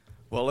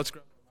Well, let's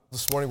grab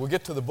this morning. We'll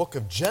get to the book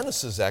of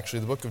Genesis, actually.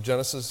 The book of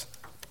Genesis.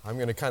 I'm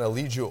going to kind of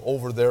lead you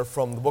over there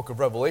from the book of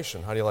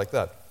Revelation. How do you like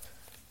that?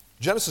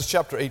 Genesis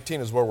chapter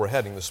 18 is where we're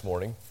heading this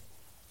morning.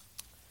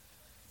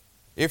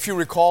 If you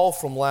recall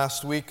from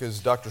last week, as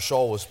Dr.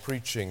 Shaw was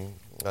preaching,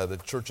 the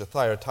church of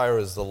Thyatira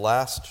is the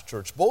last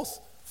church. Both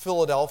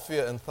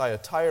Philadelphia and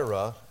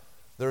Thyatira,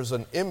 there's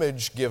an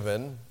image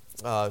given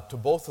to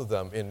both of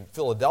them. In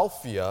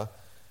Philadelphia,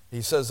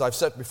 he says, I've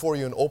set before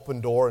you an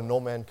open door and no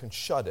man can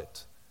shut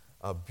it.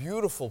 A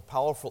beautiful,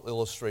 powerful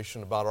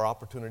illustration about our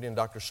opportunity, and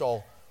Dr.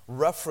 Shaw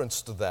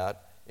referenced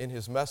that in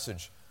his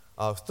message.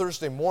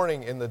 Thursday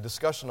morning in the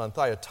discussion on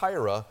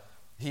Thyatira,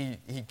 he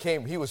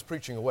was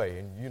preaching away,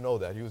 and you know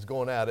that. He was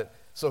going at it.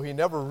 So he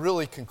never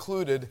really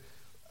concluded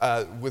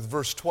with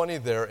verse 20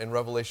 there in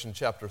Revelation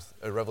chapter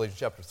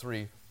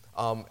 3.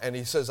 And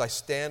he says, I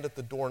stand at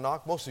the door and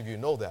knock. Most of you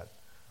know that.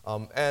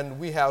 And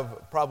we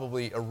have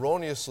probably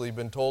erroneously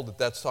been told that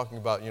that's talking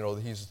about,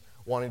 that he's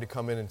wanting to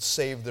come in and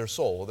save their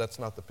soul. Well, that's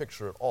not the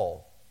picture at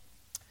all.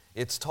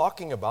 It's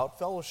talking about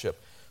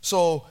fellowship.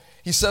 So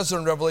he says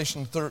in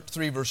Revelation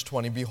 3, verse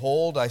 20,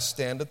 Behold, I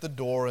stand at the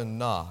door and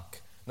knock.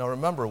 Now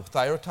remember,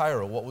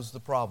 Thyatira, what was the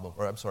problem?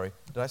 Or I'm sorry,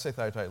 did I say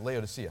Thyatira?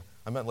 Laodicea.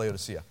 I meant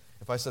Laodicea.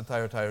 If I said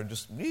Thyatira,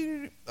 just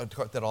I'd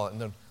cut that all out. And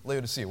then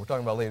Laodicea. We're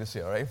talking about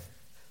Laodicea, all right?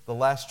 The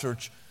last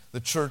church, the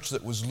church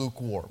that was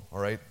lukewarm, all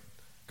right?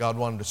 God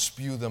wanted to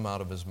spew them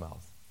out of his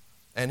mouth.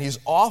 And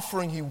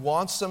he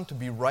wants them to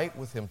be right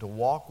with him, to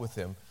walk with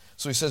him.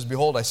 So he says,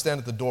 Behold, I stand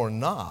at the door and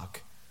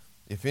knock.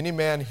 If any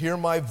man hear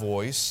my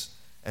voice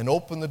and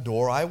open the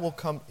door, I will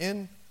come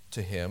in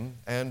to him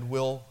and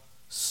will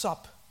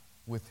sup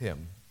with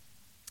him,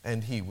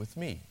 and he with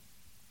me.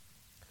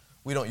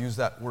 We don't use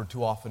that word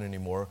too often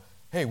anymore.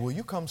 Hey, will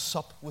you come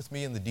sup with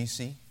me in the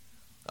DC?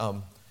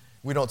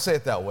 We don't say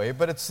it that way,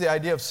 but it's the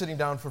idea of sitting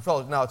down for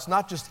fellowship. Now, it's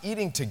not just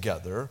eating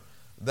together.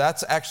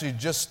 That's actually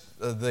just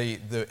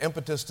the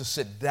impetus to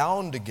sit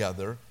down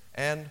together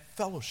and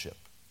fellowship.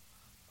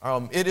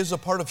 It is a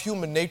part of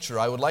human nature.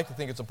 I would like to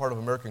think it's a part of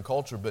American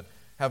culture, but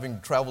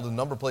having traveled a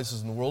number of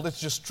places in the world, it's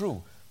just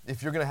true.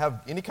 If you're going to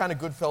have any kind of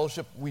good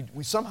fellowship,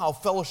 we somehow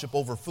fellowship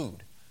over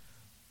food.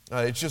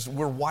 It's just,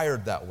 we're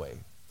wired that way.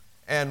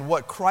 And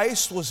what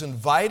Christ was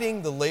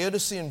inviting the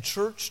Laodicean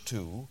church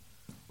to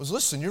was,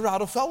 listen, you're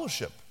out of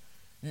fellowship.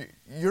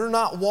 You're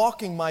not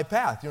walking my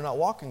path. You're not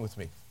walking with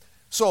me.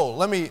 So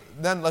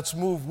let's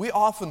move. We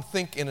often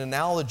think in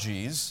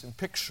analogies and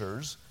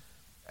pictures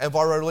of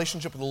our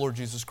relationship with the Lord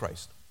Jesus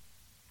Christ.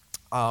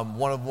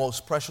 One of the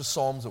most precious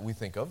psalms that we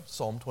think of,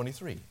 Psalm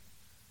 23.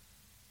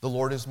 The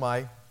Lord is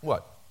my,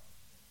 what?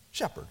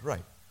 Shepherd,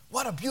 right.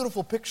 What a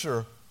beautiful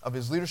picture of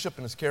his leadership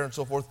and his care and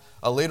so forth.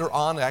 Later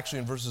on, actually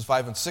in verses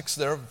 5 and 6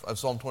 there of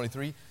Psalm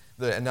 23,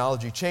 the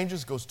analogy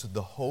changes, goes to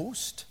the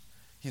host.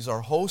 He's our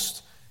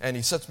host, and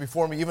he sets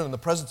before me, even in the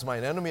presence of my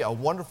enemy, a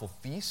wonderful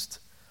feast.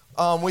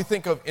 We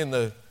think of, in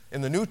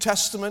the New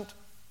Testament,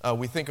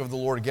 we think of the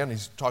Lord again.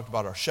 He's talked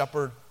about our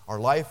shepherd, our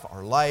life,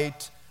 our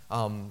light.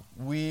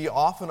 We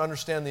often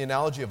understand the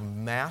analogy of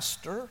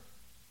master,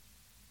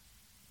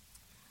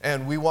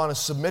 and we want to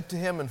submit to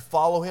him and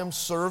follow him,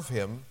 serve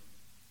him.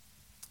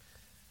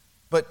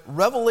 But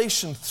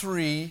Revelation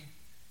 3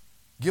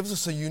 gives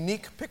us a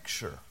unique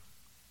picture.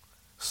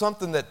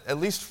 Something that, at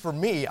least for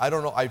me, I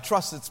don't know, I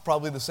trust it's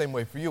probably the same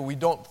way for you. We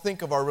don't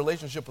think of our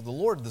relationship with the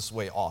Lord this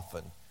way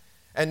often.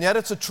 And yet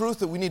it's a truth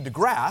that we need to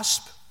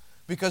grasp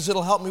because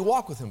it'll help me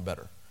walk with him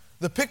better.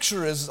 The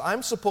picture is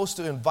I'm supposed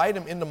to invite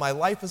him into my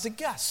life as a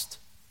guest.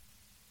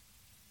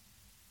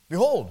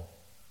 Behold,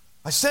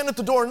 I stand at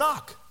the door and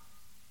knock.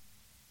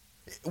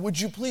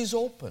 Would you please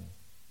open?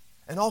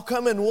 And I'll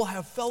come in and we'll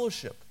have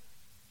fellowship.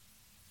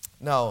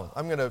 Now,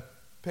 I'm going to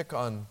pick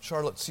on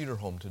Charlotte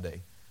Cederholm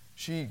today.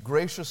 She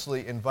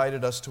graciously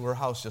invited us to her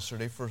house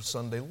yesterday for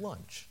Sunday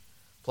lunch,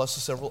 plus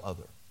several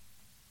other.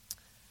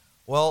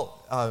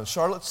 Well,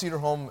 Charlotte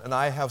Cederholm and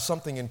I have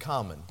something in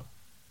common.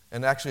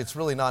 And actually, it's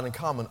really not in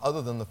common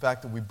other than the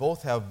fact that we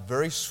both have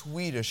very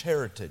Swedish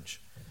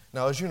heritage.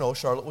 Now, as you know,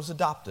 Charlotte was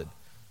adopted.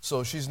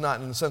 So she's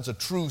not, in a sense, a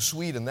true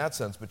Swede in that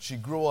sense, but she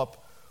grew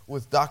up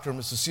with Dr. and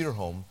Mrs.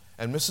 Cederholm.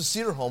 And Mrs.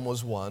 Cederholm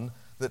was one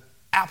that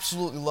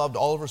absolutely loved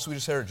all of her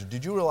Swedish heritage.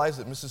 Did you realize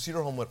that Mrs.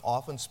 Cederholm would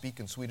often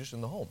speak in Swedish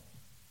in the home?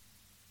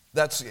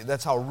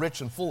 That's how rich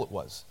and full it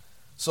was.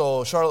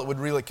 So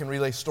Charlotte can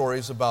relay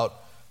stories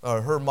about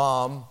her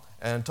mom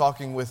and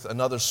talking with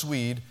another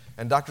Swede,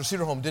 and Dr.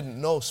 Cederholm didn't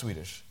know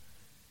Swedish.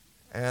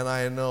 And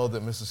I know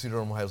that Mrs.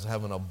 Cederholm was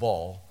having a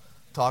ball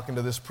talking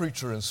to this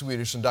preacher in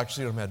Swedish, and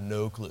Dr. Cederholm had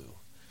no clue.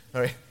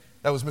 All right?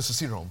 That was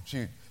Mrs. Cederholm.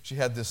 She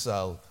had this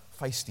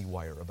feisty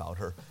wire about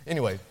her.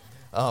 Anyway,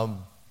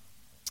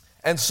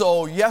 and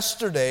so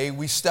yesterday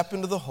we step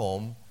into the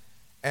home,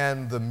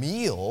 and the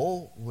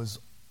meal was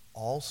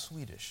all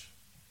Swedish,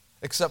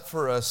 except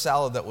for a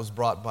salad that was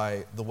brought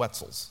by the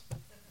Wetzels.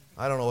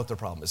 I don't know what their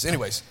problem is.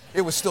 Anyways,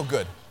 it was still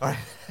good. All right.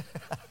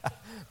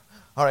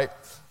 All right.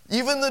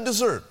 Even the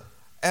dessert.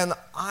 And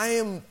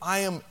I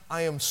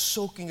am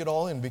soaking it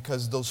all in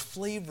because those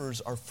flavors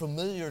are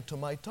familiar to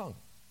my tongue.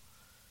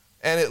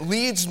 And it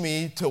leads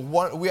me to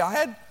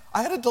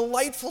I had a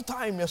delightful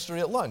time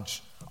yesterday at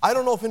lunch. I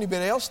don't know if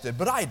anybody else did,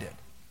 but I did.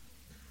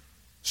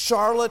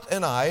 Charlotte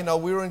and I, now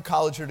we were in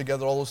college here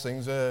together, all those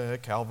things,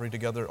 Calvary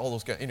together, all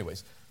those guys.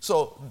 Anyways,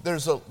 so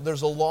there's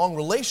a long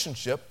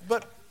relationship,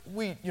 but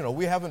we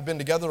haven't been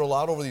together a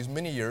lot over these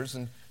many years,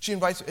 and she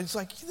invites me. It's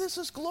like, this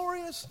is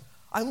glorious.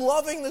 I'm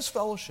loving this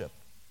fellowship.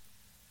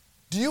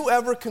 Do you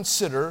ever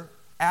consider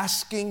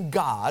asking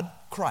God,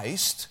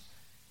 Christ,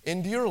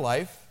 into your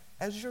life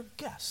as your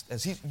guest,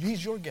 as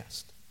he's your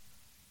guest?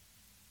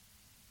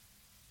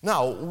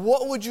 Now,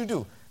 what would you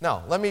do?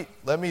 Now, let me,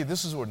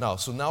 this is where, now,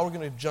 so now we're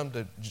going to jump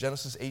to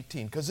Genesis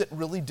 18, because it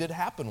really did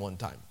happen one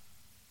time.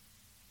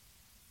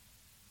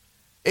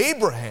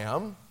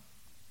 Abraham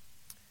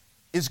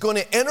is going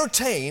to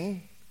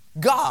entertain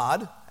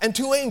God and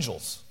two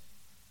angels.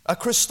 A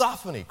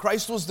Christophany.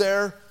 Christ was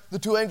there, the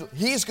two angels.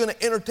 He's going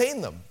to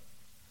entertain them.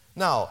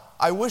 Now,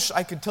 I wish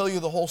I could tell you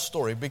the whole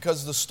story,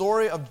 because the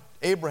story of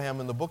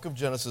Abraham in the book of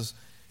Genesis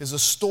is a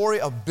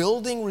story of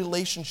building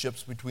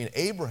relationships between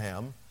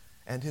Abraham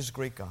and his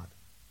great God.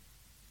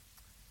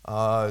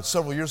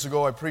 Several years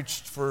ago, I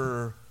preached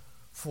for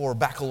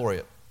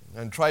baccalaureate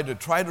and tried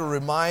to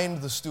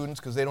remind the students,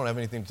 because they don't have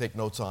anything to take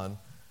notes on,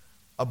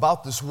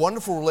 about this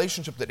wonderful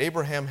relationship that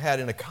Abraham had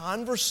in a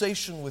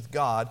conversation with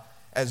God,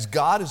 as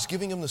God is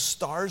giving him the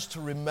stars to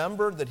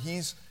remember that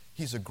He's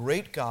a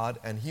great God,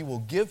 and He will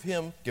give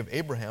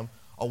Abraham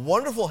a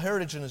wonderful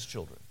heritage in his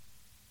children.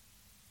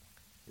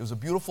 It was a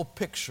beautiful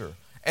picture.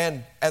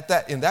 And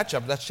in that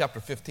chapter, that's chapter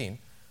 15,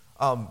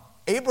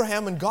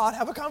 Abraham and God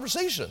have a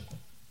conversation.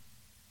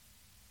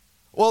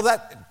 Well,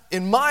 that,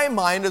 in my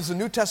mind, as a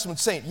New Testament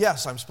saint,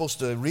 yes, I'm supposed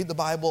to read the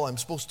Bible, I'm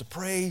supposed to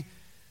pray,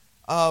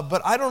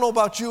 but I don't know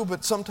about you,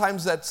 but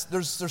sometimes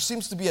there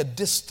seems to be a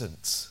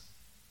distance.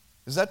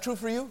 Is that true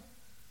for you?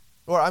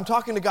 Or I'm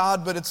talking to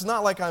God, but it's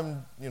not like I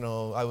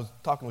was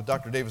talking with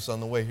Dr. Davis on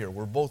the way here.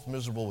 We're both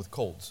miserable with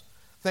colds.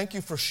 Thank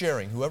you for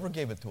sharing, whoever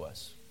gave it to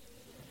us.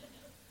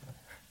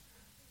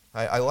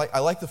 I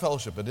like the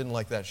fellowship, but didn't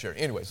like that sharing.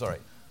 Anyways, all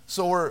right.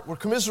 So we're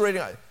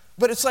commiserating.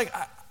 But it's like,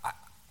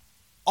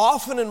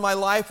 often in my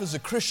life as a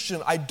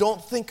Christian, I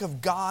don't think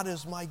of God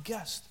as my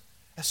guest,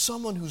 as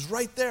someone who's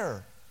right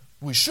there.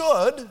 We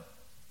should,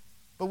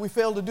 but we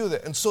fail to do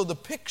that. And so the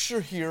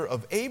picture here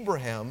of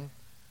Abraham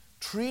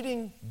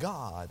treating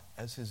God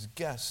as his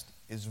guest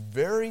is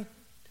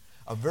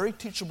a very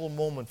teachable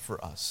moment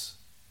for us.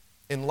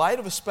 In light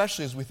of,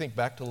 especially as we think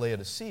back to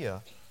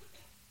Laodicea,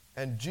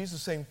 and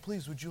Jesus saying,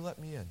 please, would you let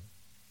me in?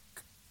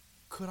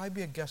 Could I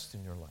be a guest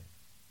in your life?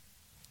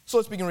 So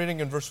let's begin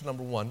reading in verse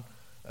number 1,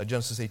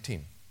 Genesis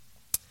 18.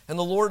 And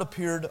the Lord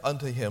appeared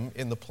unto him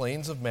in the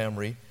plains of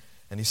Mamre,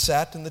 and he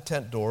sat in the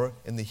tent door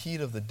in the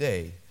heat of the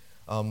day.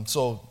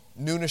 So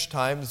noonish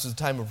time, this is a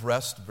time of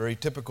rest, very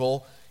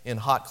typical in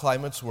hot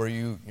climates where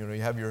you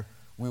have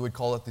we would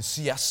call it the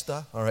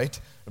siesta, all right,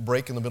 a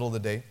break in the middle of the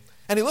day.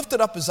 And he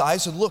lifted up his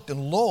eyes and looked,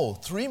 and lo,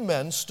 3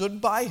 men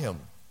stood by him.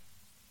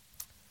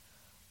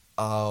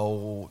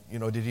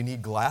 Did he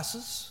need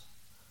glasses?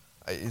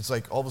 It's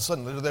like all of a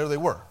sudden, there they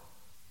were.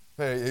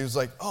 He was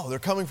like, oh, they're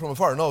coming from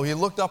afar. No, he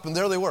looked up, and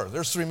there they were.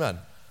 There's 3 men.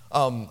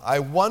 I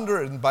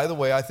wonder, and by the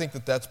way, I think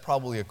that's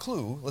probably a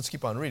clue. Let's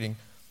keep on reading.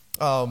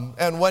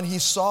 And when he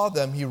saw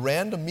them, he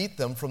ran to meet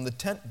them from the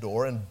tent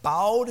door and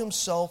bowed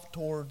himself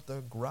toward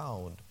the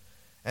ground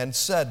and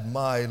said,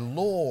 my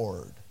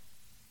Lord.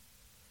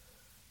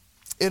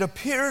 It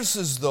appears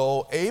as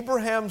though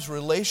Abraham's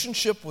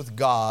relationship with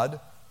God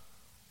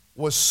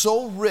was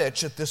so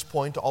rich at this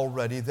point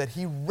already that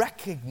he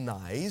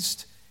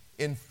recognized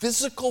in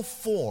physical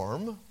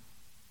form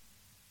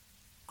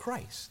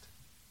Christ,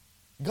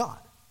 God.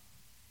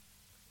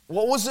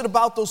 What was it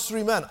about those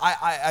 3 men?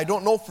 I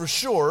don't know for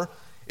sure.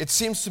 It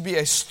seems to be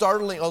a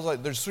startling,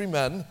 there's 3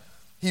 men.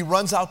 He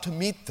runs out to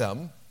meet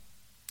them.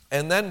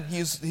 And then he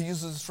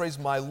uses this phrase,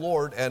 my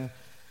Lord. And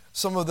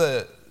some of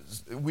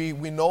we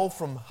know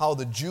from how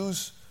the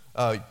Jews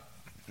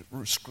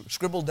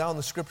scribbled down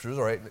the scriptures,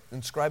 all right,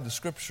 inscribed the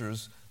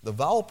scriptures, the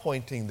vowel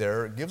pointing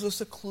there gives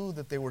us a clue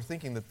that they were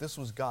thinking that this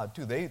was God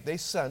too. They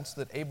sensed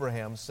that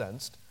Abraham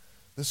sensed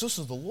this was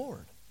the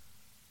Lord,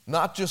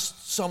 not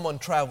just someone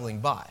traveling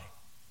by.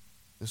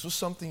 This was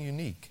something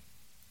unique.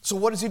 So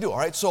what does he do? All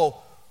right, so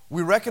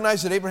we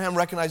recognize that Abraham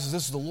recognizes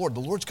this is the Lord.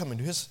 The Lord's coming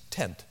to his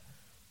tent.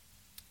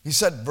 He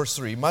said, verse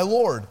 3, my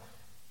Lord,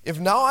 if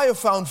now I have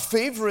found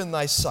favor in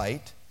thy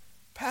sight,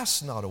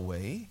 pass not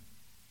away,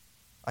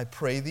 I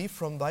pray thee,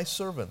 from thy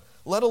servant.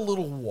 Let a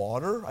little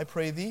water, I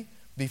pray thee,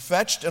 be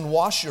fetched, and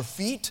wash your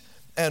feet,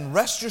 and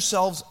rest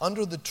yourselves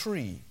under the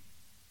tree.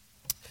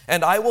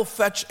 And I will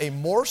fetch a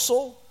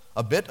morsel,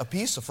 a bit, a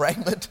piece, a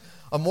fragment,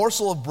 a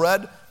morsel of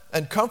bread,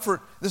 and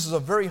comfort. This is a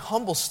very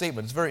humble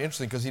statement. It's very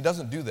interesting because he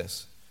doesn't do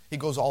this. He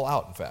goes all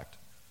out, in fact.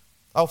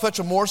 I'll fetch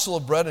a morsel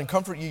of bread and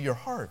comfort ye your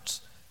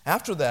hearts.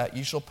 After that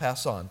ye shall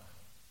pass on.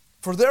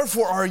 For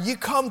therefore are ye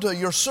come to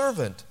your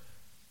servant.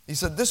 He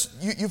said,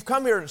 you've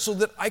come here so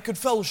that I could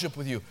fellowship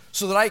with you,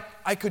 so that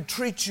I could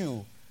treat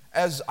you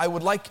as I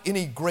would like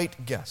any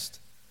great guest.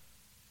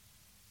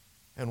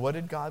 And what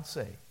did God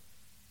say?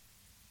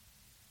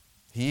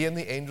 he and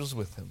the angels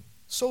with him.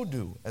 So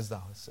do as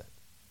thou hast said.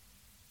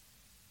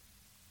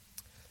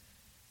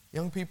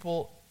 Young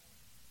people,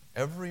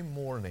 every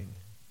morning,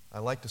 I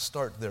like to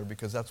start there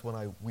because that's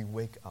when we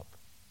wake up.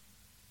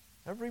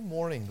 Every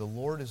morning, the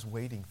Lord is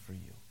waiting for you.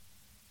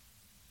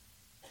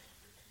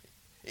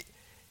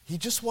 He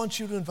just wants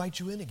you to invite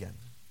you in again.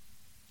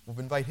 We'll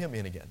invite him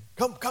in again.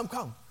 Come, come,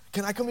 come.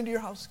 Can I come into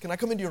your house? Can I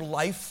come into your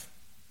life?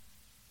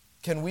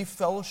 Can we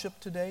fellowship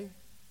today?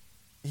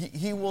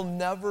 He will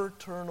never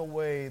turn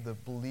away the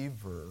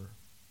believer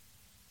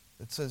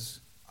that says,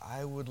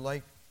 I would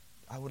like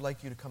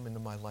you to come into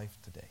my life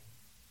today.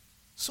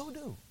 So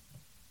do.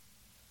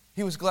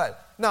 He was glad.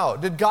 Now,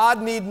 did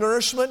God need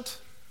nourishment?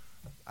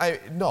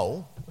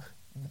 No.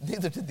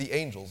 Neither did the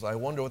angels. I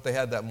wonder what they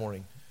had that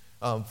morning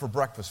for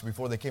breakfast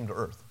before they came to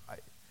earth.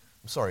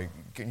 I'm sorry,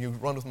 can you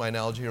run with my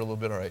analogy here a little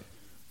bit? All right.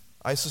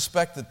 I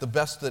suspect that the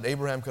best that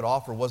Abraham could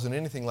offer wasn't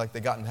anything like they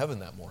got in heaven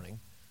that morning.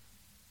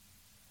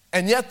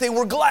 And yet they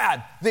were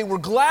glad. They were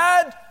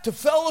glad to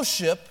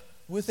fellowship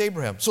with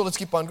Abraham. So let's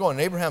keep on going.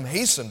 And Abraham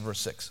hastened, verse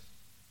 6,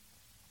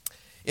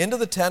 into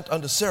the tent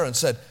unto Sarah and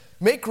said,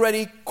 make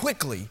ready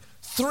quickly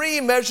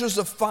 3 measures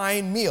of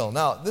fine meal.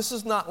 Now, this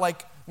is not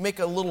like make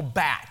a little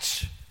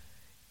batch.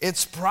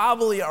 It's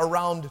probably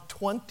around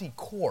 20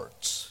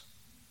 quarts.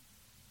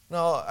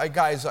 Now,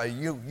 guys,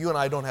 you and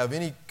I don't have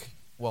any,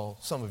 well,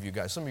 some of you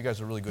guys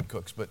are really good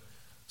cooks, but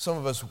some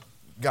of us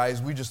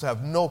guys, we just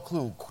have no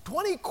clue.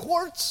 20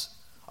 quarts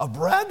of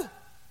bread?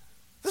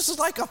 This is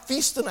like a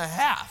feast and a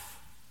half.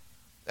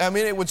 I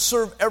mean, it would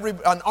serve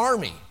an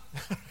army.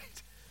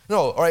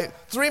 No, all right,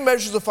 3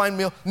 measures of fine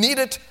meal, knead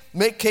it,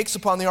 make cakes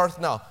upon the hearth.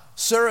 Now,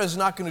 Sarah is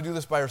not going to do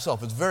this by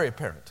herself. It's very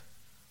apparent.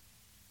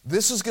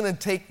 This is going to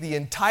take the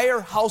entire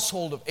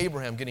household of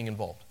Abraham getting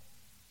involved.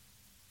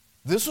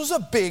 This was a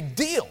big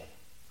deal.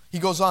 He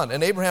goes on,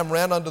 and Abraham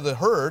ran unto the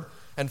herd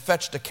and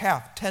fetched a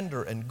calf,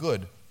 tender and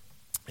good,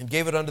 and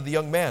gave it unto the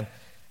young man,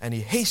 and he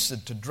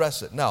hastened to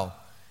dress it. Now,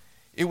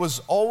 it was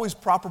always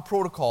proper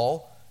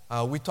protocol.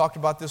 We talked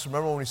about this,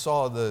 remember when we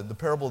saw the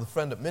parable of the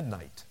friend at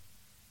midnight.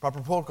 Proper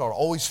protocol,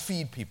 always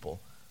feed people.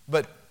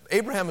 But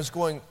Abraham is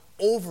going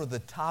over the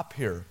top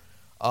here.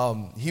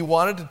 He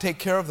wanted to take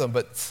care of them,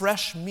 but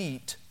fresh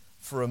meat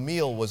for a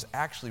meal was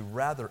actually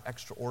rather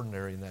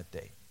extraordinary in that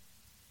day.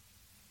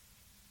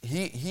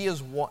 He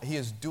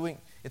is doing,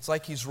 it's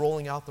like he's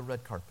rolling out the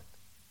red carpet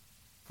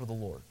for the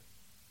Lord.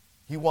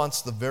 He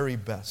wants the very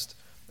best.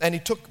 And he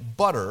took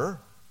butter.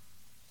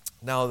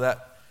 Now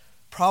that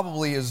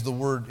probably is the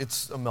word,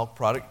 it's a milk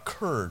product,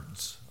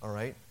 curds, all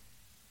right?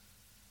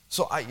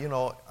 So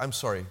I'm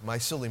sorry, my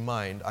silly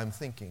mind, I'm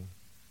thinking,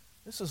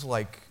 this is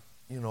like,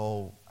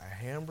 a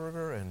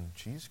hamburger and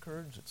cheese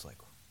curds. It's like,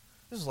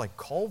 this is like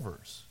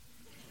Culver's.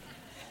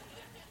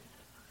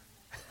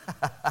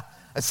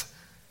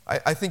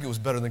 I think it was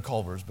better than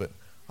Culver's, but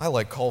I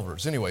like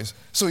Culver's. Anyways,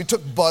 so he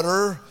took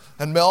butter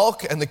and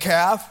milk and the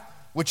calf,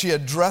 which he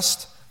had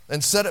dressed,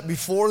 and set it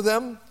before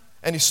them,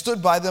 and he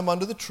stood by them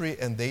under the tree,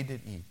 and they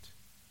did eat.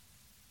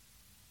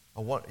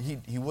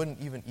 He wouldn't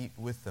even eat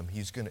with them.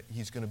 He's going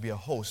to be a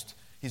host.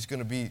 He's going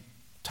to be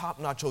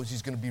top-notch host.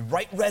 He's going to be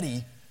right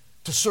ready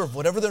to serve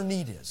whatever their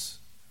need is.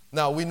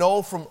 Now, we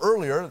know from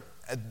earlier,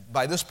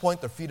 by this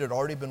point, their feet had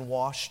already been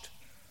washed.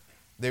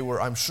 They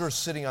were, I'm sure,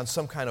 sitting on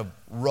some kind of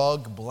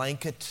rug,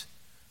 blanket,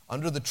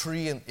 under the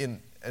tree,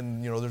 and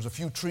there's a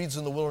few trees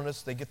in the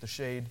wilderness. They get the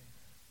shade.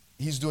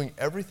 He's doing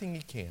everything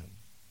he can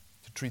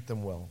to treat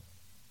them well.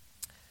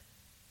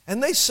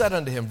 And they said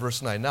unto him,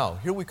 verse 9, now,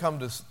 here we come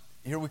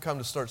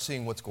to start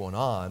seeing what's going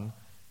on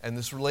and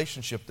this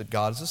relationship that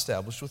God has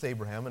established with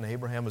Abraham, and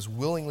Abraham is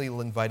willingly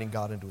inviting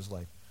God into his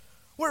life.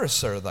 Where is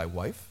Sarah thy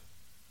wife?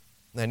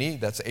 And he,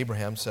 that's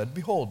Abraham, said,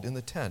 behold, in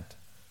the tent.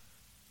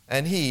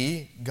 And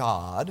he,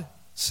 God,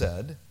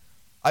 said,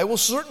 I will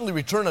certainly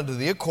return unto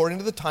thee according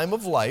to the time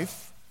of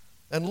life,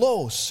 and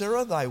lo,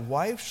 Sarah thy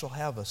wife shall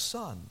have a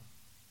son.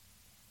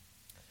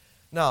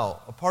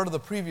 Now, a part of the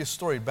previous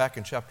story back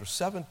in chapter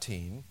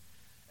 17,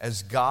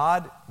 as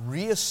God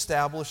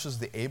reestablishes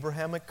the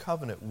Abrahamic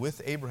covenant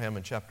with Abraham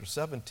in chapter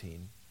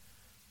 17,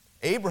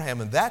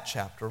 Abraham in that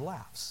chapter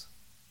laughs.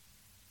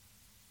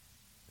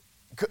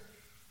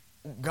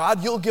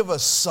 God, you'll give a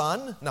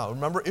son? Now,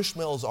 remember,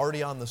 Ishmael is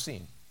already on the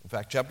scene. In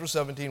fact, chapter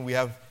 17, we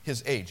have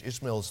his age.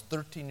 Ishmael is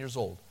 13 years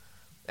old.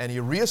 And he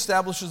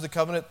reestablishes the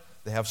covenant.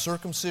 They have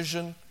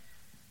circumcision.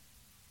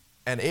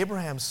 And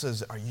Abraham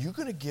says, are you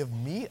going to give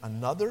me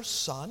another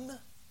son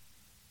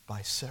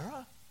by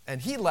Sarah?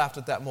 And he laughed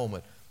at that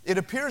moment. It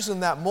appears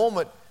in that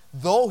moment,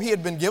 though he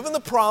had been given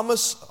the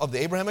promise of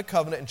the Abrahamic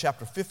covenant in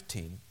chapter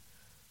 15,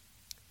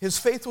 his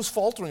faith was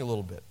faltering a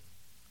little bit.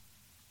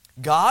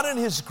 God in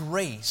his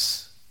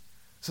grace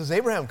says,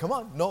 Abraham, come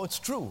on. No, it's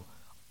true.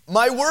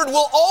 My word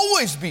will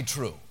always be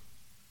true.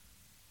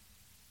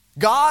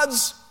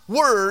 God's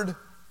word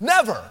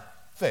never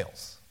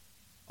fails.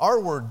 Our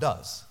word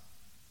does,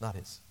 not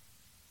his.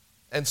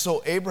 And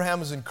so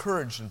Abraham is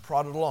encouraged and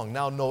prodded along.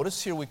 Now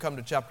notice, here we come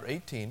to chapter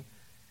 18,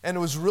 and it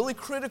was really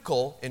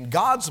critical in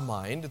God's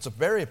mind, it's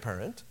very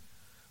apparent,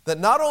 that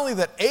not only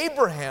that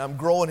Abraham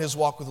grow in his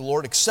walk with the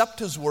Lord, accept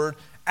his word,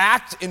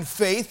 act in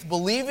faith,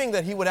 believing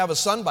that he would have a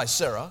son by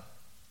Sarah,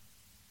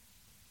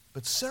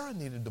 but Sarah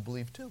needed to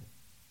believe too.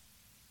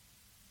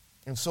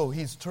 And so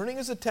he's turning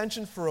his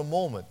attention for a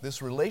moment.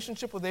 This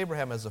relationship with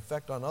Abraham has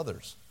effect on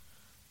others,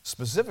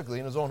 specifically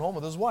in his own home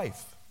with his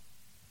wife.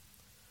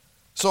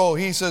 So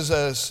he says,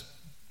 as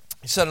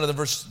he said in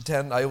verse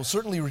 10, I will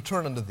certainly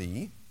return unto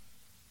thee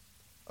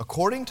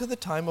according to the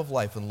time of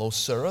life, and lo,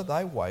 Sarah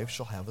thy wife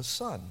shall have a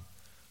son.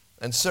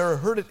 And Sarah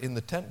heard it in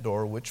the tent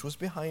door which was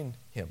behind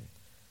him.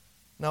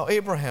 Now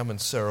Abraham and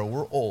Sarah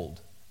were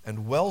old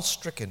and well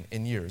stricken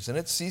in years, and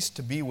it ceased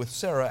to be with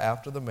Sarah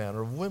after the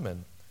manner of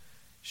women.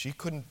 She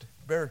couldn't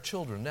bear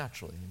children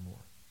naturally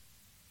anymore.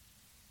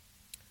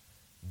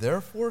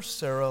 Therefore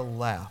Sarah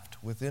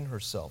laughed within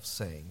herself,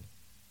 saying,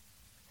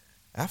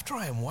 After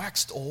I am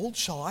waxed old,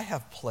 shall I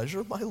have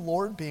pleasure, my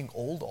Lord, being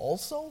old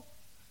also?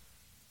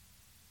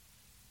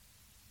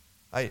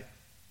 I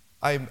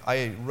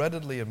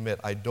readily admit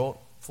I don't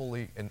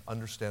fully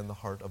understand the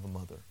heart of a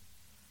mother.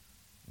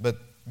 But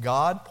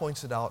God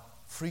points it out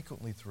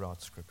frequently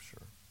throughout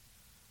Scripture.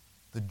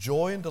 The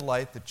joy and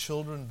delight that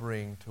children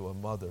bring to a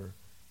mother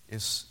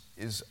is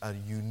a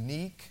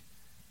unique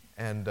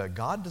and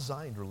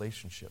God-designed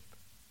relationship.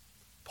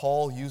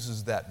 Paul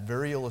uses that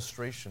very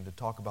illustration to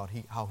talk about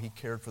how he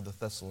cared for the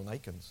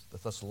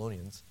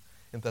Thessalonians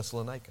in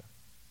Thessalonica.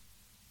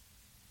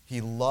 He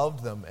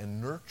loved them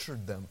and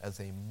nurtured them as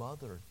a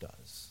mother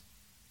does.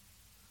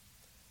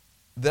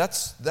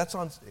 That's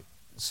on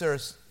Sarah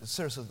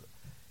says,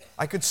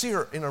 I could see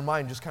her in her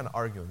mind just kind of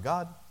arguing,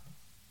 God,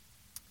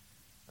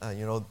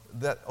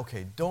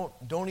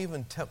 don't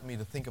even tempt me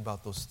to think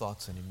about those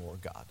thoughts anymore,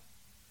 God.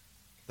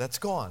 That's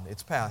gone.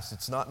 It's past.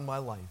 It's not in my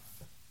life.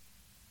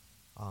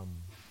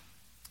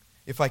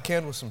 If I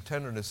can, with some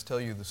tenderness, tell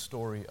you the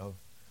story of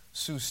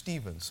Sue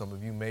Stevens. Some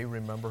of you may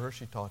remember her.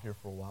 She taught here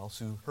for a while.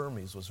 Sue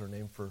Hermes was her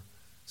name for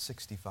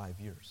 65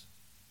 years.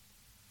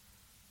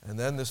 And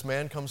then this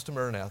man comes to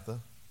Maranatha,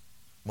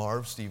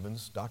 Marv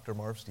Stevens, Dr.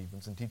 Marv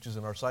Stevens, and teaches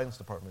in our science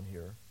department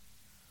here.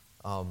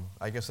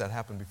 I guess that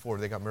happened before.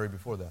 They got married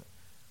before that.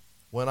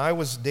 When I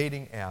was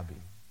dating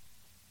Abby,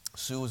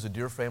 Sue was a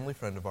dear family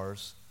friend of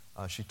ours.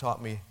 She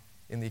taught me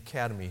in the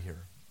academy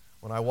here.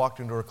 When I walked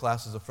into her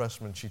class as a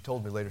freshman, she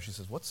told me later, she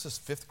says, what's this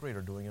fifth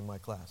grader doing in my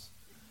class?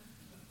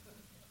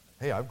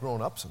 Hey, I've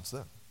grown up since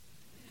then.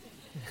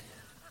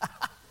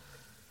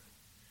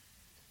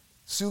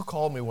 Sue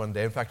called me one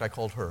day. In fact, I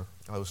called her.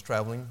 I was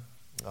traveling,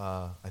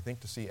 I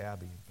think to see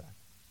Abby, in fact.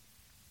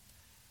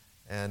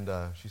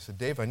 And she said,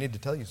 Dave, I need to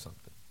tell you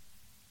something.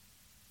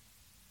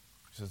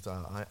 She says,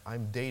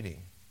 I'm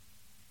dating.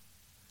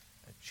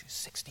 And she's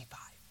 65.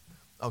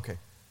 Okay.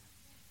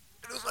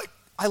 It was like,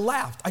 I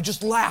laughed. I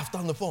just laughed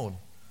on the phone.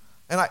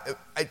 And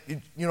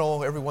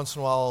every once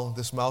in a while,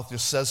 this mouth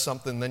just says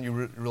something, and then you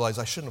realize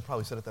I shouldn't have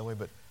probably said it that way,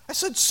 but I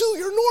said, Sue,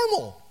 you're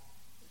normal.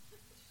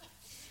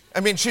 I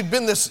mean, she'd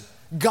been this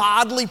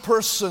godly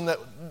person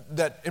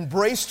that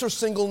embraced her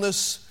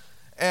singleness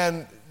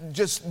and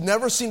just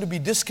never seemed to be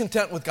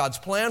discontent with God's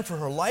plan for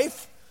her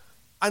life.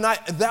 And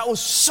that was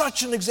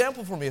such an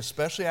example for me,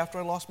 especially after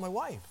I lost my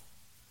wife.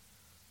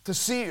 To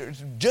see her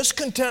just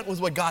content with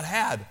what God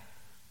had.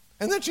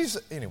 And then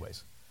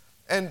anyways.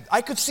 And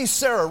I could see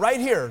Sarah right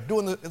here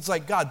it's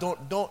like, God,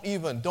 don't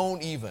even.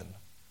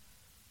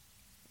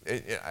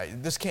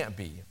 This can't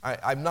be.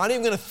 I'm not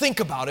even going to think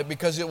about it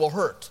because it will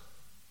hurt.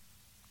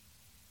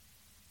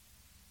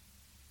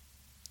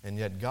 And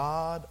yet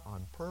God,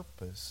 on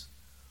purpose,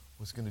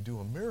 was going to do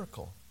a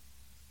miracle.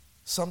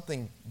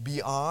 Something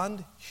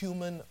beyond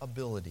human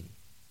ability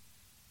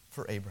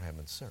for Abraham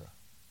and Sarah.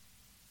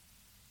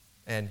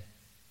 And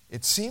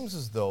it seems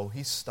as though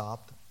he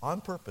stopped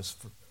on purpose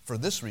for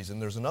this reason.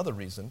 There's another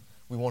reason.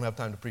 We won't have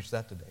time to preach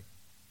that today.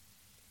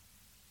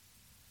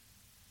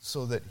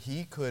 So that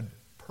he could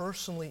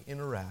personally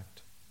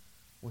interact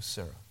with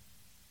Sarah.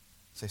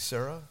 Say,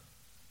 Sarah,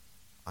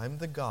 I'm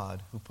the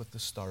God who put the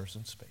stars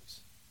in space.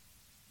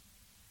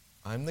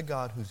 I'm the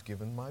God who's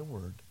given my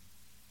word.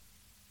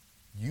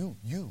 You,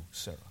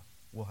 Sarah,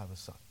 will have a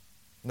son.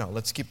 Now,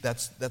 let's keep,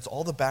 that's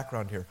all the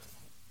background here.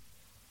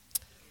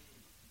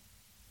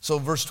 So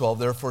verse 12,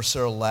 therefore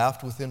Sarah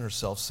laughed within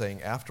herself,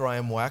 saying, After I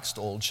am waxed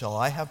old, shall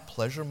I have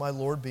pleasure, my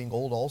Lord, being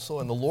old also?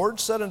 And the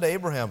Lord said unto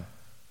Abraham,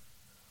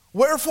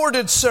 Wherefore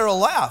did Sarah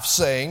laugh,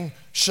 saying,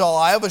 Shall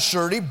I of a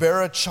surety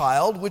bear a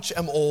child which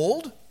am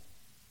old?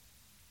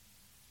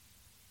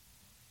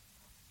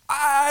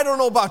 I don't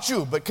know about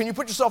you, but can you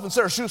put yourself in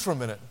Sarah's shoes for a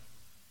minute?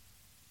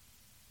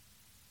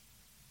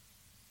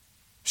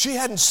 She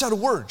hadn't said a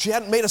word. She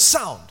hadn't made a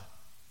sound.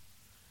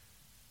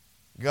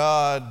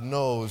 God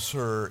knows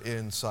her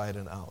inside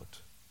and out.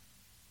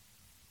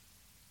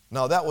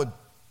 Now that would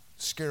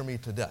scare me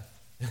to death.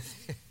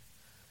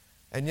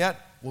 And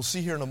yet, we'll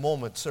see here in a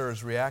moment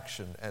Sarah's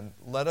reaction. And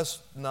let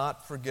us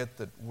not forget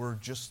that we're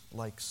just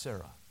like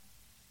Sarah.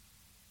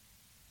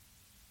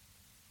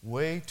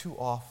 Way too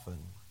often,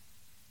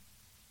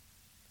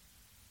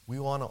 we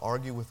want to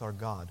argue with our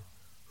God.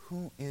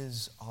 Who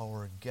is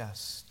our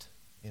guest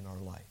in our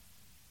life?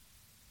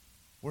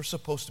 We're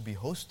supposed to be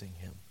hosting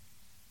him,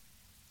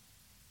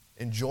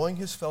 enjoying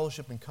his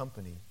fellowship and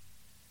company.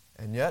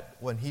 And yet,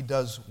 when he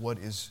does what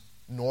is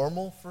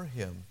normal for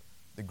him,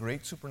 the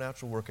great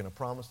supernatural work and a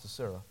promise to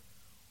Sarah,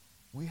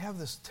 we have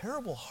this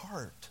terrible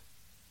heart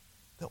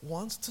that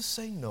wants to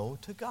say no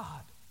to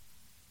God.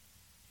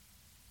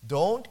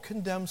 Don't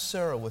condemn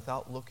Sarah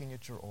without looking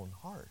at your own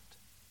heart.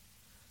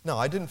 Now,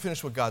 I didn't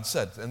finish what God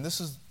said, and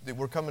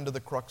we're coming to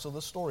the crux of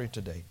the story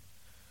today.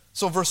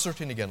 So verse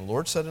 13 again, the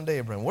Lord said unto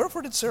Abraham,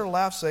 wherefore did Sarah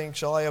laugh, saying,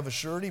 shall I of a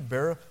surety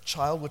bear a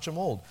child which am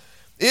old?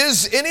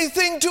 Is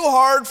anything too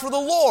hard for the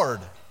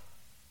Lord?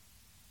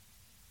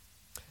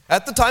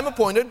 At the time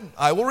appointed,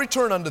 I will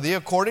return unto thee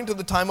according to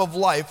the time of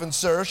life, and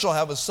Sarah shall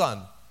have a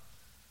son.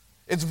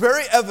 It's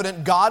very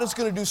evident God is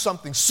going to do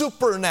something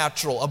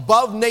supernatural,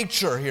 above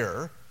nature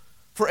here,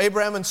 for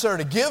Abraham and Sarah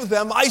to give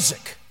them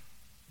Isaac,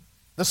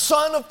 the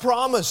son of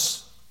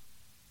promise,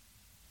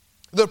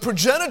 the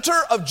progenitor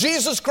of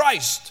Jesus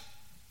Christ.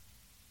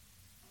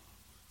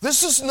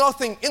 This is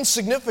nothing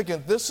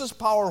insignificant. This is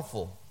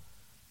powerful.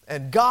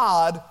 And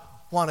God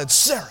wanted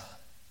Sarah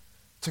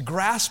to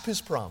grasp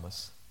his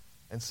promise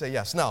and say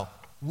yes. Now,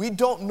 we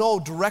don't know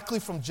directly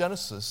from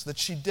Genesis that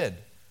she did.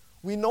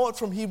 We know it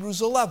from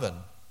Hebrews 11.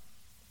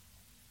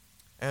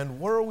 And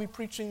where are we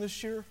preaching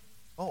this year?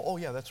 Oh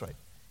yeah, that's right.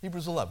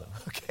 Hebrews 11.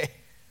 Okay.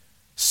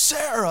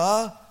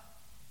 Sarah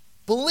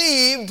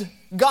believed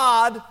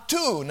God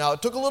too. Now,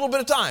 it took a little bit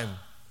of time.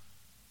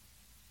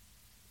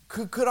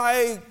 Could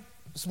I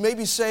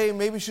maybe say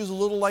maybe she was a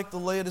little like the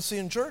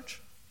Laodicean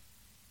church?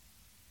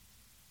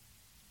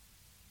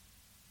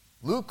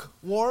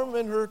 Lukewarm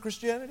in her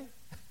Christianity?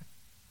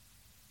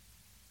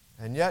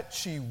 And yet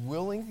she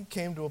willingly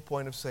came to a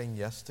point of saying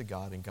yes to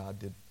God, and God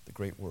did the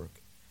great work.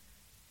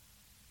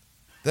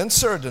 Then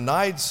Sarah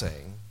denied,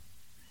 saying,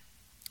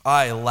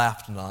 I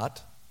laughed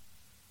not,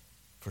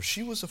 for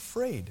she was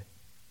afraid.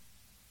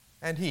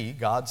 And he,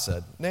 God,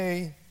 said,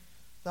 nay,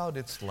 thou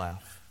didst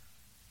laugh.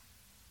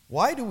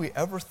 Why do we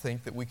ever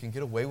think that we can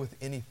get away with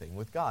anything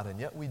with God? And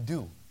yet we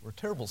do. We're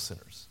terrible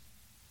sinners.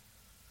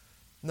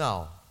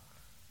 Now,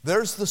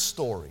 there's the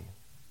story.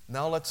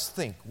 Now let's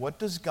think. What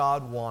does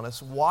God want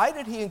us? Why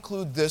did he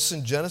include this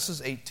in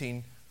Genesis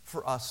 18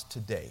 for us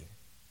today?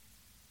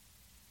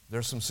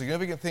 There's some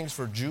significant things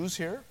for Jews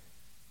here.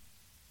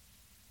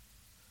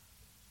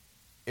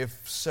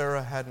 If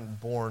Sarah hadn't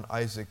borne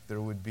Isaac,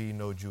 there would be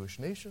no Jewish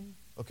nation.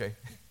 Okay.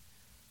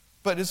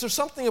 But is there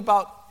something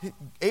about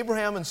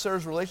Abraham and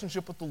Sarah's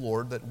relationship with the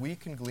Lord that we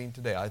can glean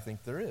today? I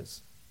think there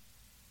is.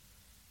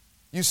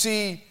 You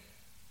see,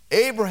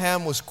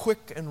 Abraham was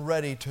quick and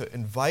ready to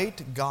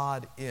invite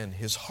God in.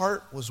 His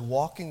heart was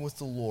walking with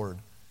the Lord,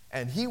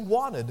 and he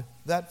wanted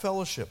that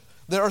fellowship.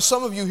 There are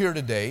some of you here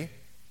today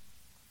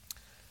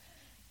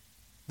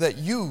that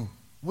you,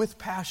 with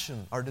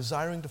passion, are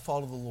desiring to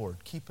follow the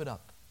Lord. Keep it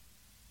up.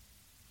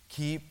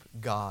 Keep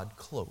God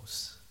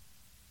close.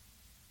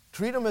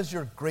 Treat him as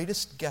your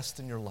greatest guest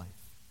in your life.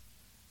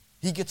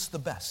 He gets the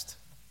best.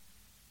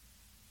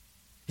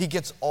 He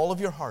gets all of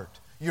your heart.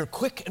 You're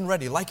quick and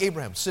ready, like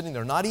Abraham, sitting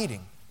there, not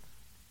eating,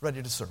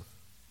 ready to serve.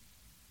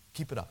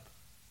 Keep it up.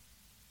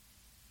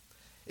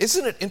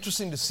 Isn't it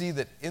interesting to see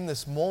that in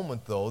this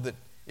moment, though, that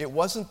it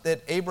wasn't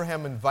that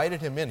Abraham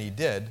invited him in, he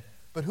did,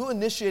 but who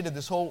initiated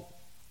this whole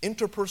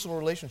interpersonal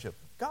relationship?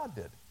 God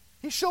did.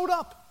 He showed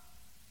up.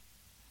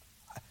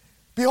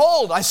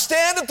 Behold, I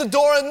stand at the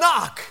door and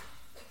knock.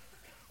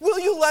 Will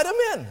you let him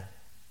in?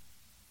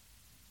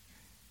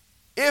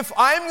 If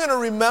I'm going to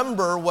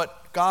remember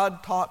what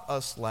God taught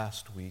us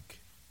last week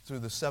through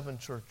the 7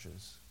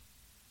 churches,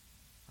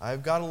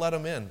 I've got to let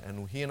him in,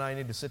 and he and I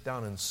need to sit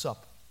down and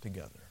sup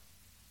together.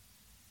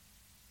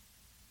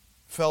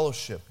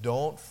 Fellowship,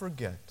 don't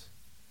forget.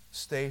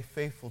 Stay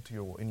faithful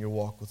to in your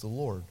walk with the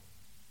Lord.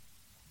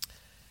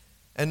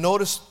 And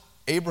notice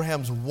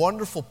Abraham's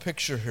wonderful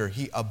picture here.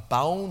 He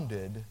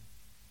abounded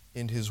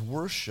in his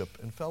worship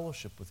and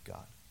fellowship with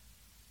God.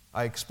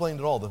 I explained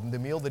it all. The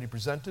meal that he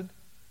presented,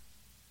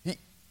 he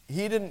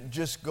didn't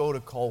just go to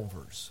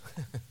Culver's.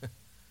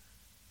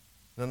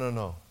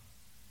 No.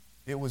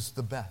 It was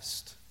the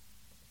best.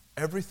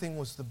 Everything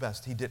was the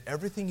best. He did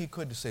everything he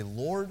could to say,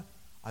 Lord,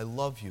 I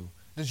love you.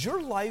 Does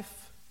your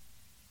life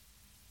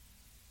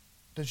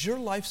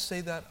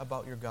say that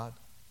about your God?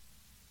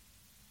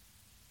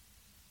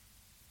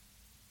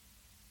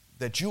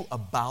 That you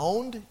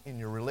abound in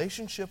your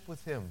relationship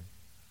with him?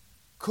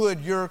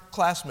 Could your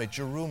classmate,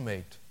 your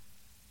roommate,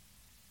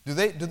 do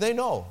they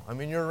know? I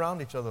mean, you're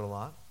around each other a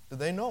lot. Do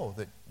they know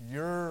that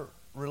your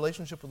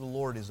relationship with the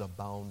Lord is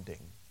abounding?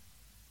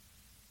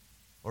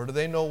 Or do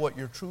they know what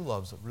your true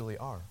loves really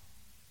are?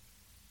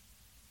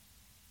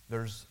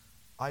 There's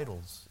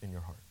idols in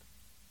your heart.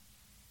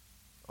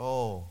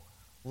 Oh,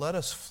 let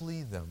us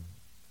flee them.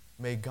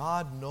 May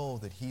God know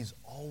that he's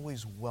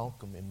always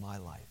welcome in my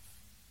life.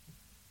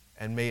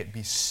 And may it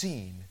be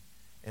seen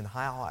in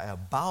how I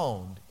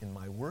abound in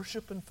my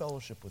worship and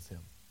fellowship with him.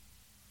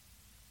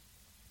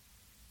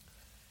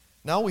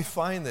 Now we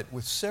find that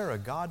with Sarah,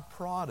 God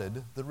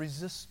prodded the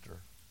resistor.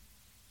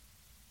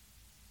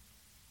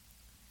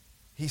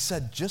 he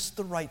said just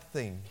the right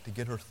thing to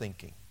get her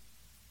thinking.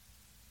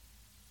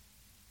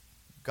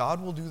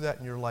 God will do that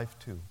in your life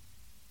too.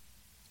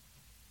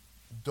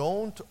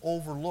 Don't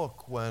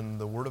overlook when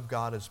the Word of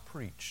God is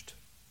preached.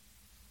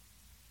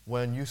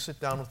 When you sit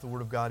down with the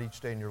Word of God each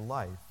day in your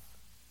life,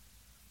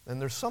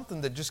 and there's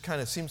something that just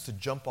kind of seems to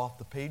jump off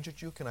the page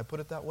at you, can I put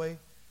it that way?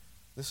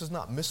 This is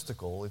not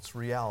mystical, it's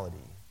reality.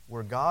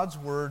 Where God's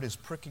Word is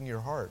pricking your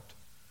heart,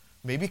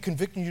 maybe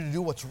convicting you to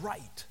do what's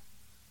right,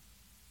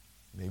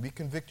 maybe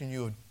convicting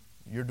you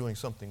you're doing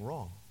something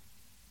wrong.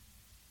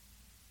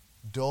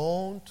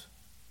 Don't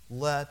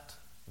let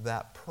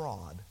that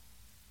prod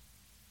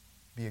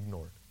be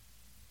ignored.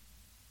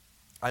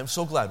 I'm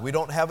so glad. We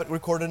don't have it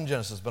recorded in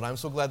Genesis, but I'm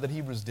so glad that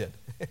Hebrews did.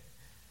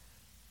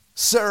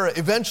 Sarah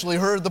eventually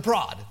heard the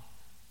prod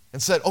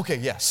and said, okay,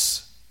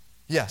 yes,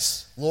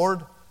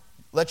 Lord,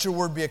 let your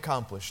word be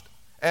accomplished.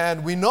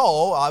 And we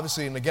know,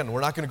 obviously, and again,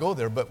 we're not going to go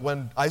there, but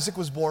when Isaac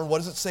was born, what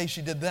does it say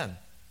she did then?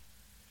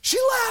 She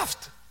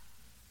laughed.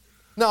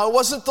 Now, it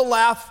wasn't the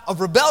laugh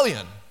of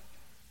rebellion.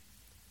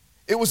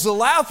 It was the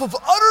laugh of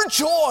utter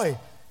joy.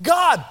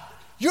 God,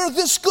 you're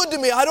this good to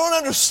me. I don't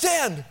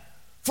understand.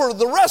 For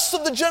the rest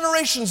of the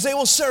generations, they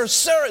will say,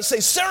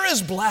 Sarah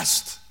is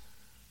blessed.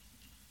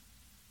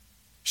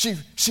 She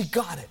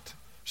got it.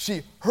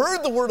 She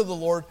heard the word of the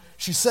Lord.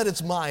 She said,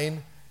 it's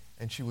mine.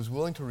 And she was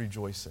willing to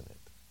rejoice in it.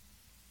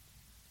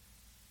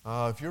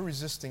 If you're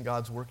resisting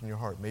God's work in your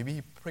heart, maybe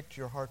He pricked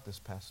your heart this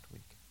past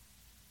week.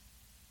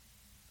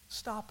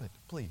 Stop it,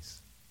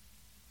 please.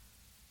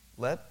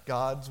 Let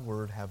God's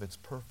word have its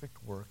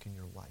perfect work in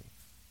your life.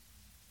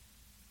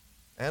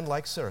 And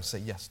like Sarah, say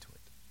yes to it.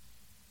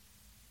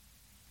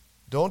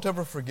 Don't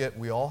ever forget,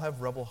 we all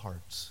have rebel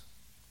hearts.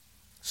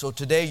 So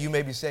today you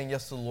may be saying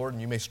yes to the Lord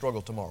and you may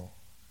struggle tomorrow.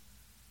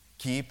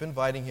 Keep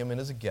inviting Him in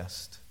as a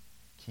guest.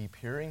 Keep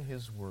hearing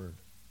His word.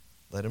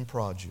 Let Him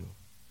prod you.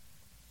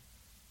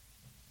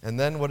 And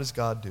then what does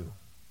God do?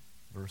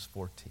 Verse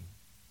 14.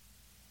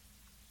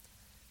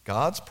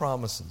 God's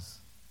promises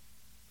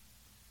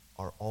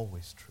are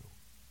always true.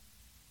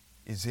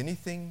 Is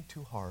anything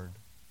too hard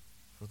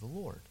for the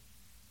Lord?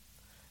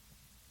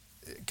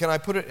 Can I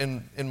put it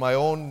in my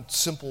own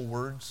simple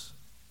words?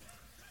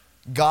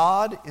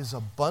 God is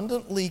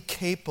abundantly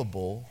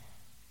capable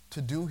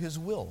to do His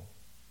will.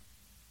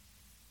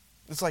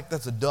 It's like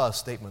that's a duh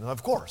statement,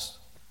 of course.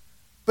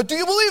 But do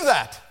you believe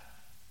that?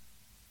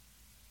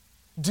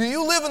 Do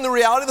you live in the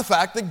reality of the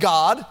fact that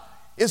God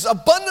is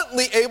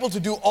abundantly able to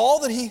do all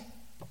that He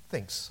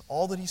thinks,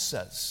 all that He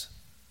says?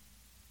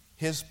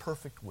 His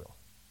perfect will,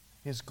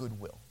 His good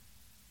will.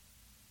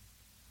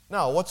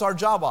 Now, what's our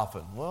job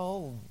often?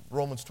 Well,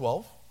 Romans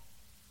 12.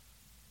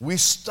 We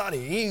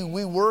study,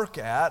 we work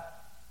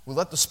at, we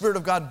let the Spirit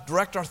of God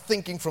direct our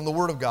thinking from the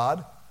Word of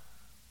God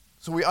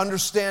so we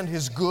understand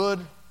His good,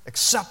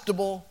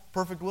 acceptable,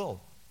 perfect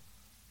will.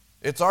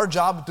 It's our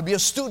job to be a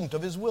student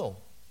of His will.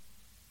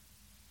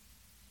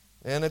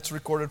 And it's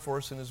recorded for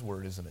us in His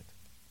Word, isn't it?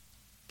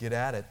 Get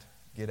at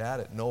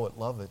it, know it,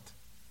 love it,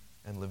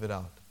 and live it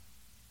out.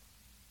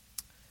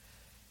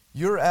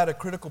 You're at a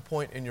critical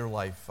point in your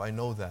life, I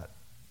know that.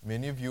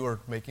 Many of you are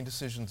making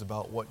decisions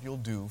about what you'll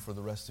do for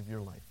the rest of your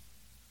life.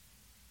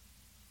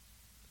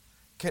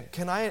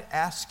 Can I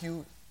ask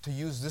you to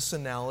use this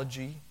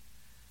analogy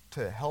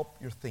to help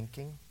your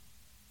thinking?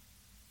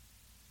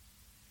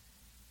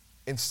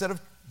 Instead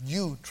of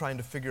you trying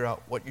to figure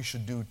out what you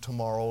should do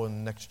tomorrow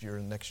and next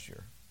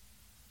year,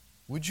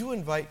 would you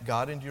invite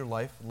God into your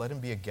life and let Him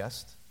be a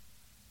guest?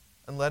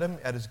 And let Him,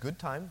 at His good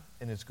time,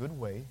 in His good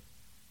way,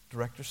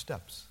 direct your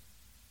steps?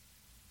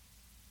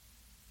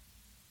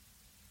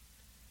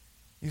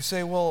 You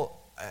say, well,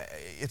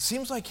 it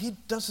seems like He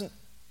doesn't,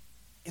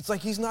 it's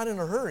like He's not in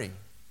a hurry.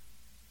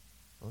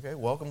 Okay,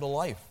 welcome to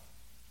life.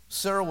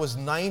 Sarah was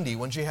 90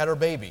 when she had her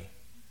baby.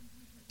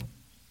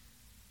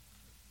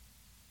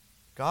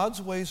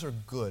 God's ways are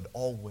good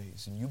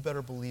always, and you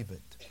better believe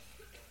it.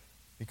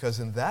 Because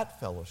in that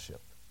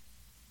fellowship,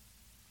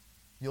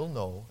 you'll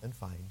know and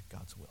find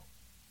God's will.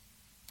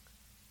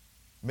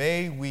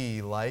 May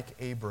we, like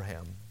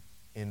Abraham,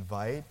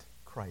 invite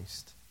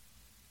Christ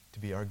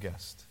to be our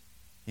guest.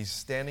 He's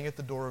standing at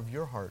the door of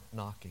your heart,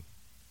 knocking.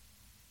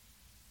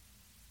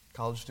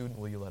 College student,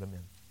 will you let Him in?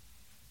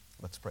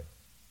 Let's pray.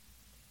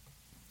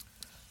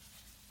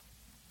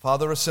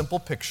 Father, a simple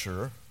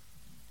picture,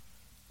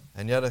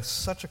 and yet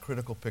such a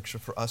critical picture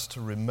for us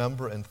to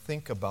remember and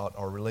think about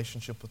our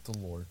relationship with the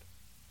Lord.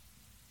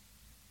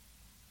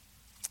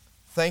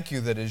 Thank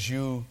you that as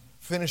you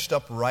finished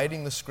up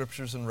writing the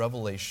Scriptures in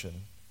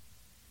Revelation,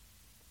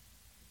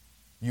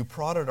 you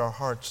prodded our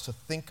hearts to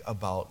think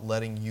about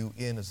letting you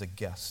in as a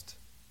guest.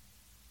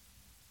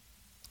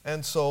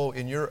 And so,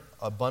 in your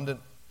abundant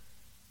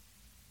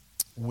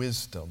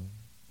wisdom,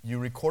 you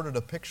recorded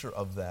a picture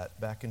of that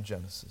back in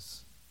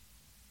Genesis.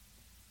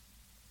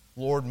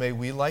 Lord, may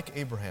we, like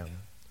Abraham,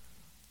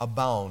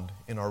 abound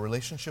in our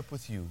relationship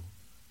with you,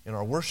 in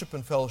our worship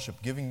and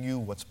fellowship, giving you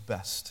what's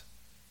best,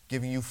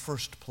 giving you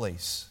first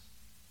place.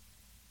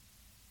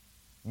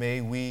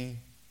 May we,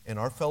 in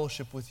our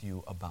fellowship with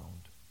you,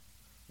 abound.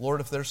 Lord,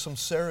 if there's some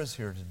Sarahs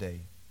here today,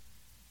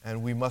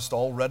 and we must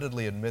all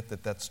readily admit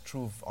that that's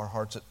true of our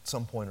hearts at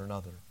some point or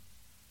another,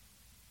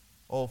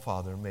 oh,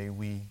 Father, may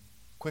we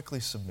quickly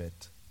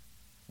submit,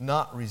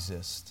 not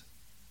resist.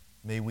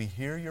 May we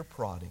hear your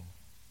prodding,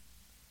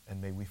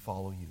 and may we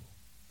follow you.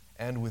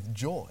 And with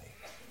joy,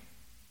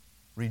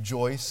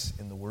 rejoice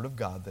in the word of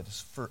God that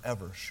is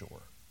forever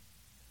sure.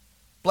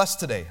 Bless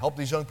today. Help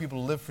these young people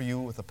to live for you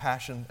with a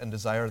passion and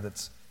desire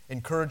that's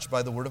encouraged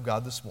by the word of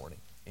God this morning.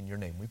 In your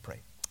name we pray.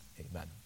 Amen.